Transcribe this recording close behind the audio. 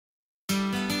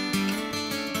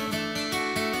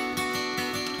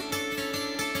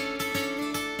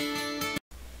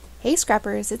Hey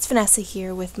Scrappers, it's Vanessa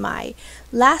here with my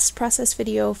last process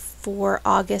video for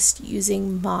August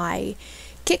using my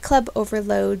Kit Club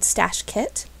Overload Stash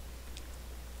Kit.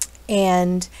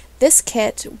 And this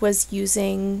kit was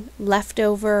using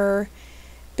leftover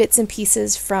bits and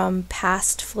pieces from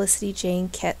past Felicity Jane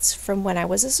kits from when I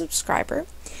was a subscriber.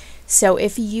 So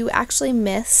if you actually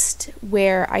missed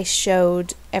where I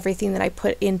showed everything that I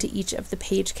put into each of the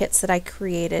page kits that I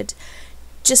created,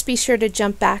 just be sure to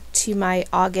jump back to my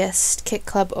August Kit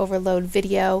Club Overload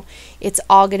video. It's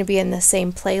all going to be in the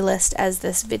same playlist as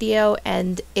this video,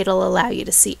 and it'll allow you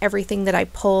to see everything that I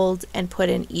pulled and put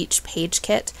in each page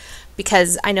kit,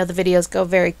 because I know the videos go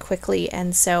very quickly,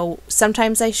 and so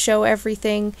sometimes I show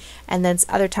everything and then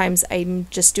other times I'm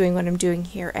just doing what I'm doing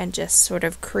here and just sort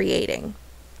of creating.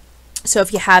 So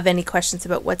if you have any questions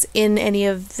about what's in any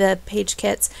of the page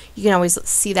kits, you can always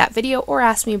see that video or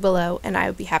ask me below and I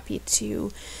would be happy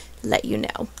to let you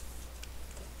know.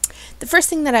 The first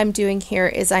thing that I'm doing here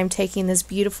is I'm taking this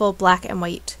beautiful black and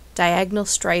white diagonal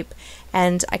stripe,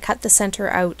 and I cut the center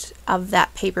out of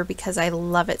that paper because I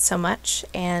love it so much,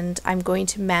 and I'm going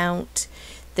to mount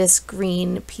this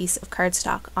green piece of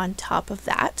cardstock on top of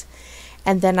that.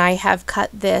 And then I have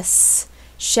cut this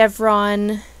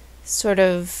chevron sort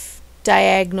of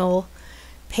diagonal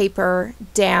paper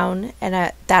down,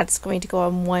 and that's going to go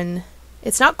on one.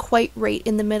 It's not quite right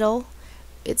in the middle,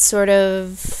 it's sort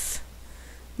of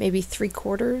maybe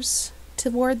 3/4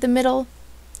 toward the middle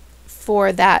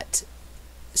for that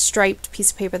striped piece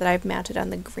of paper that I've mounted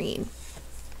on the green.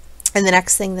 And the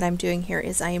next thing that I'm doing here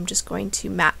is I am just going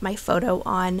to map my photo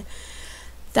on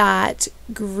that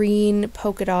green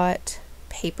polka dot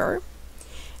paper.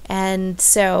 And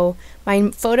so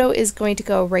my photo is going to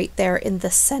go right there in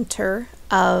the center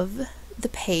of the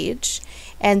page.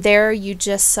 And there you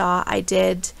just saw I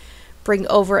did bring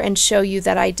over and show you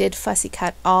that I did fussy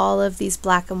cut all of these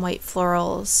black and white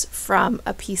florals from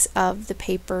a piece of the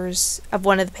papers, of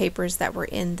one of the papers that were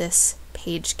in this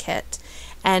page kit.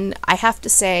 And I have to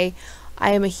say,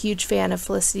 I am a huge fan of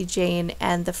Felicity Jane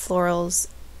and the florals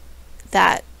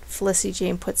that Felicity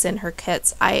Jane puts in her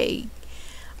kits. I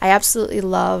absolutely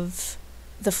love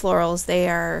the florals. They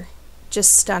are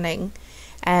just stunning,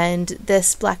 and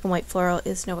this black and white floral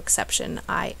is no exception.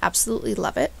 I absolutely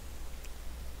love it.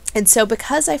 And so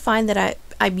because I find that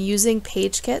I'm using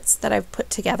page kits that I've put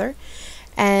together,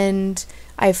 and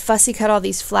I've fussy cut all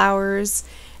these flowers,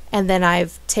 and then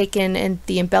I've taken in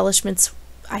the embellishments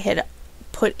I had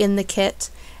put in the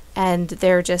kit, and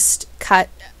they're just cut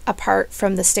apart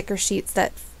from the sticker sheets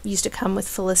that used to come with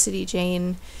Felicity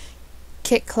Jane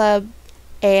Kit Club,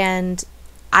 and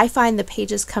I find the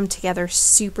pages come together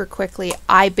super quickly.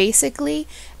 I basically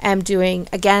am doing,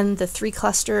 again, the 3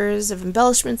 clusters of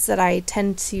embellishments that I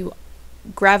tend to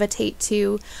gravitate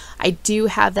to. I do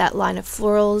have that line of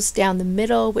florals down the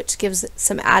middle, which gives it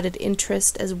some added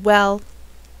interest as well.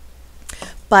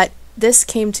 But this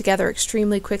came together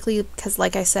extremely quickly because,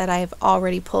 like I said, I have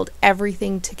already pulled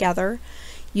everything together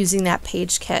using that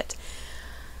page kit.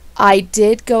 I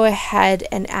did go ahead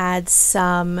and add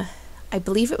some, I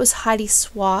believe it was Heidi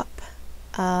Swap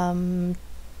Color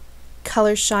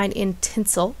Shine in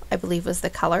Tinsel, I believe was the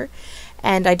color.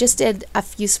 And I just did a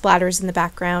few splatters in the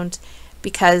background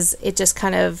because it just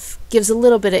kind of gives a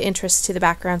little bit of interest to the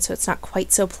background so it's not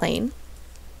quite so plain.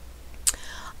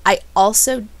 I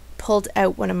also pulled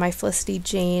out one of my Felicity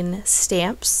Jane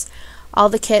stamps. All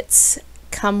the kits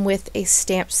come with a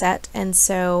stamp set, and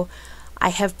so I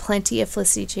have plenty of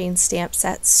Felicity Jane stamp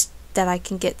sets that I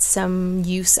can get some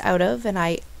use out of, and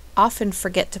I often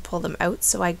forget to pull them out,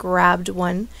 so I grabbed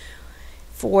one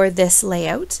for this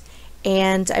layout.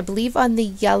 And I believe on the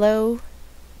yellow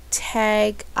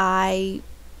tag, I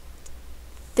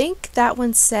think that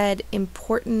one said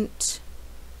important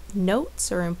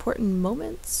notes or important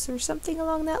moments or something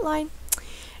along that line.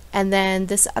 And then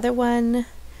this other one,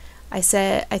 I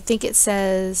think it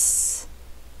says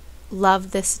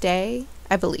love this day,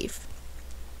 I believe.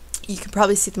 You can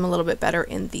probably see them a little bit better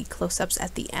in the close-ups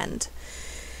at the end.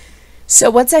 So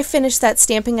once I finished that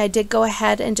stamping, I did go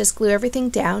ahead and just glue everything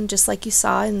down just like you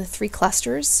saw in the 3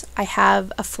 clusters. I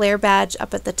have a flare badge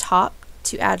up at the top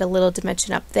to add a little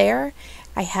dimension up there.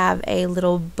 I have a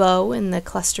little bow in the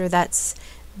cluster that's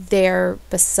there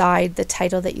beside the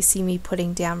title that you see me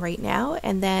putting down right now.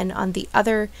 And then on the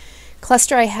other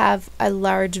cluster I have a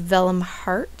large vellum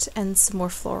heart and some more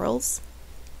florals.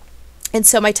 And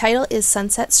so my title is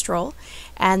Sunset Stroll,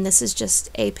 and this is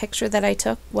just a picture that I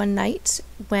took one night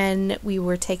when we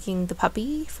were taking the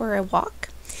puppy for a walk.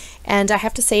 And I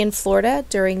have to say, in Florida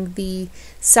during the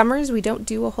summers we don't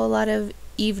do a whole lot of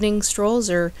evening strolls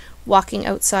or walking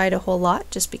outside a whole lot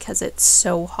just because it's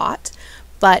so hot.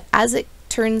 But as it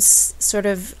turns sort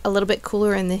of a little bit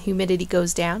cooler and the humidity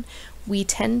goes down, we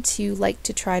tend to like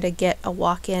to try to get a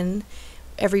walk in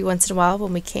every once in a while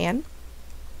when we can.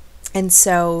 And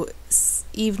so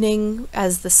evening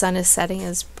as the sun is setting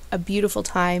is a beautiful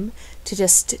time to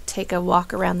just take a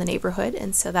walk around the neighborhood,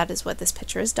 and so that is what this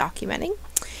picture is documenting.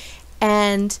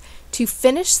 And to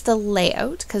finish the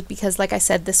layout, because like I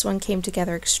said, this one came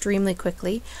together extremely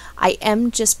quickly, I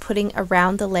am just putting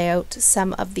around the layout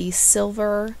some of the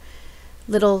silver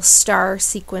little star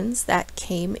sequins that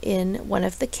came in one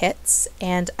of the kits,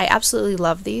 and I absolutely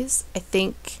love these. I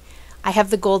think I have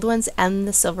the gold ones and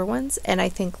the silver ones, and I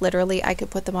think literally I could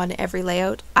put them on every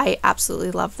layout. I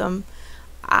absolutely love them.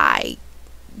 I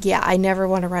never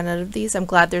want to run out of these. I'm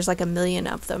glad there's like a million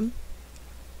of them.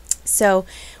 So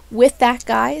with that,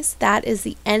 guys, that is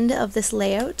the end of this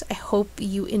layout. I hope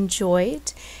you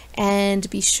enjoyed, and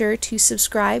be sure to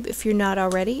subscribe if you're not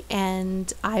already,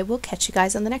 and I will catch you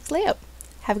guys on the next layout.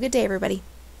 Have a good day, everybody.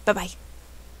 Bye-bye.